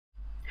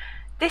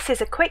This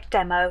is a quick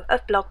demo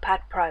of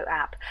BlogPad Pro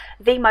app,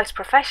 the most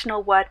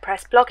professional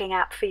WordPress blogging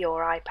app for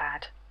your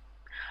iPad.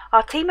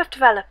 Our team of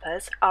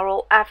developers are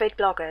all avid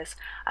bloggers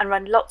and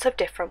run lots of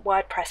different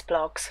WordPress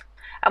blogs,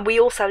 and we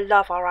also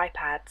love our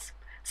iPads.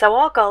 So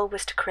our goal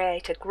was to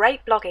create a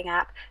great blogging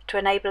app to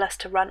enable us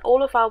to run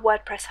all of our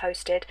WordPress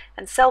hosted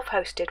and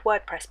self-hosted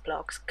WordPress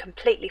blogs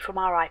completely from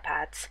our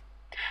iPads.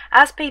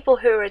 As people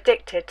who are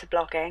addicted to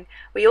blogging,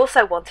 we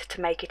also wanted to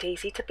make it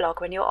easy to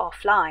blog when you're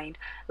offline,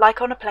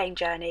 like on a plane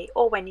journey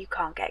or when you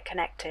can't get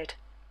connected.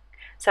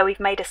 So we've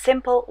made a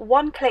simple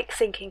one-click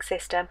syncing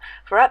system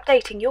for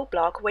updating your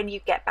blog when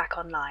you get back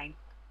online.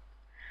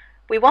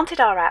 We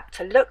wanted our app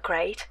to look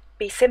great,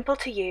 be simple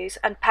to use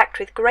and packed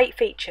with great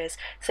features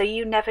so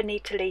you never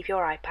need to leave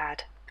your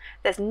iPad.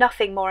 There's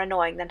nothing more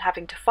annoying than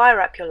having to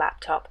fire up your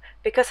laptop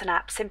because an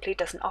app simply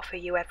doesn't offer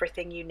you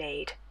everything you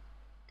need.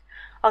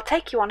 I'll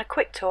take you on a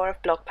quick tour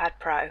of BlogPad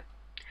Pro.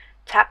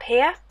 Tap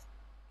here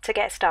to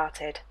get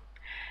started.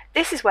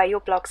 This is where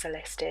your blogs are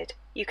listed.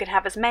 You can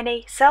have as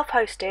many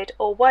self-hosted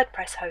or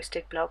WordPress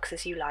hosted blogs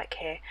as you like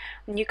here,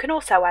 and you can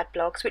also add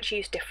blogs which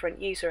use different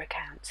user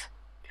accounts.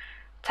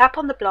 Tap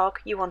on the blog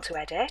you want to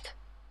edit,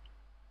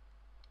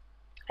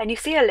 and you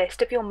see a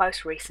list of your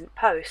most recent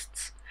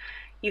posts.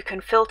 You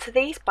can filter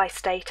these by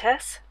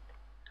status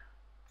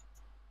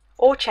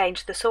or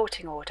change the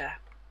sorting order.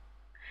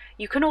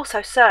 You can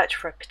also search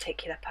for a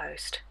particular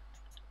post.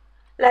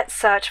 Let's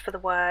search for the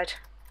word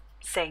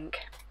sync.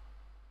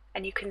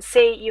 And you can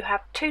see you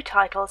have two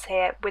titles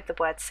here with the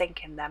word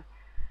sync in them.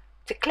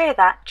 To clear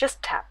that,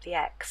 just tap the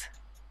X.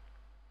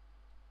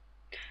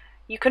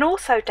 You can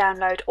also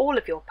download all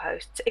of your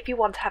posts if you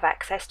want to have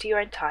access to your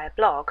entire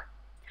blog.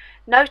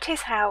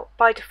 Notice how,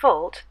 by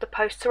default, the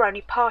posts are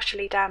only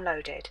partially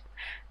downloaded.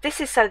 This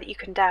is so that you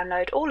can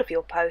download all of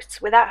your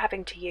posts without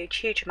having to use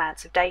huge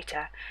amounts of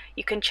data.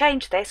 You can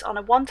change this on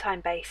a one-time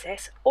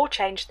basis or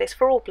change this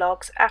for all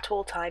blogs at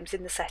all times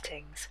in the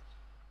settings.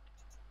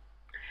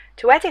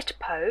 To edit a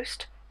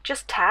post,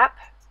 just tap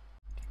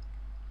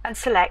and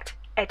select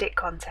Edit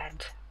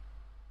Content.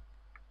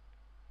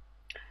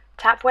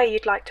 Tap where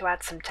you'd like to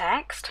add some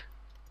text,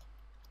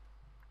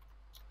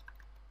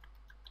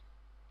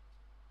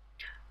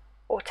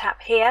 or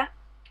tap here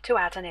to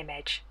add an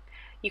image.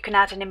 You can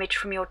add an image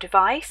from your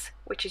device,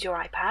 which is your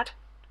iPad,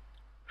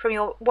 from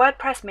your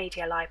WordPress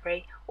media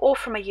library, or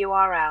from a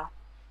URL.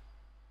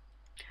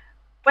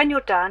 When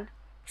you're done,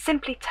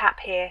 simply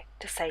tap here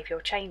to save your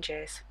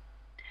changes.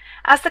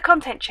 As the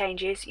content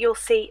changes, you'll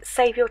see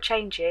Save Your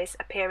Changes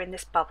appear in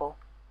this bubble.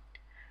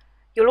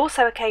 You'll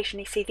also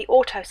occasionally see the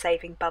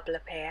auto-saving bubble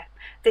appear.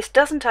 This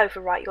doesn't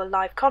overwrite your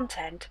live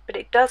content, but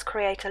it does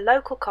create a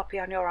local copy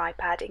on your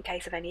iPad in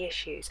case of any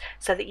issues,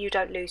 so that you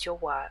don't lose your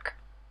work.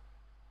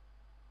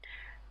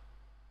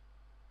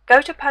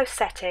 Go to Post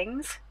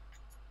Settings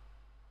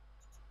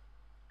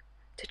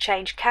to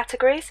change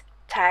categories,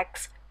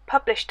 tags,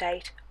 publish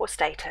date or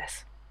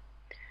status.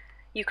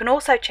 You can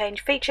also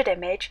change featured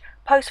image,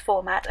 post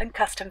format and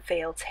custom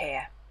fields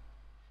here.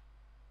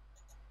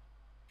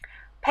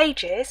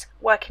 Pages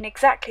work in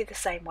exactly the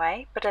same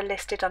way but are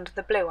listed under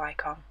the blue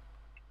icon.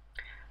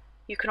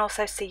 You can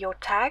also see your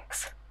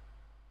tags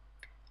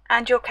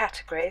and your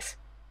categories,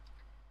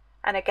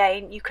 and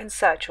again you can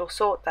search or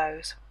sort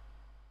those.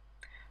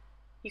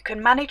 You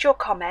can manage your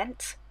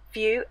comments,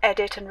 view,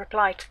 edit and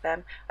reply to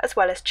them, as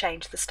well as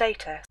change the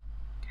status.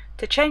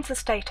 To change the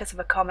status of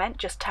a comment,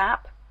 just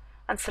tap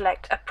and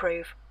select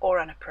Approve or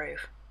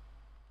Unapprove.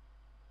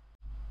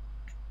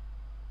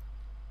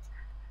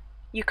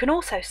 You can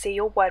also see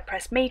your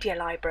WordPress media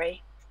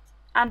library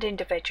and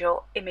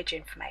individual image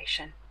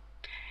information.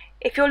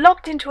 If you're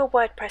logged into a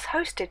WordPress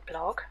hosted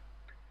blog,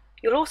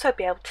 you'll also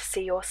be able to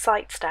see your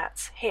site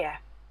stats here.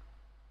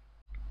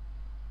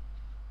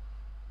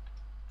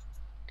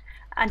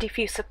 And if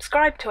you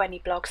subscribe to any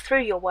blogs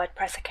through your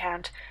WordPress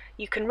account,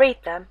 you can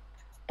read them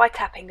by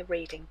tapping the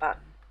Reading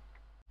button.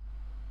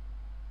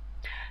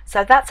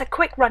 So that's a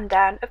quick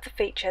rundown of the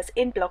features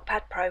in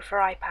BlogPad Pro for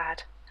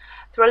iPad.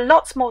 There are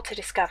lots more to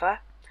discover,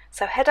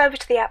 so head over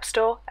to the App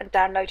Store and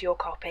download your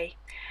copy.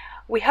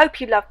 We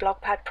hope you love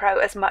BlogPad Pro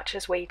as much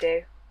as we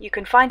do. You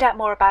can find out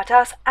more about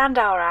us and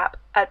our app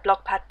at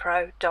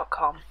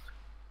blogpadpro.com.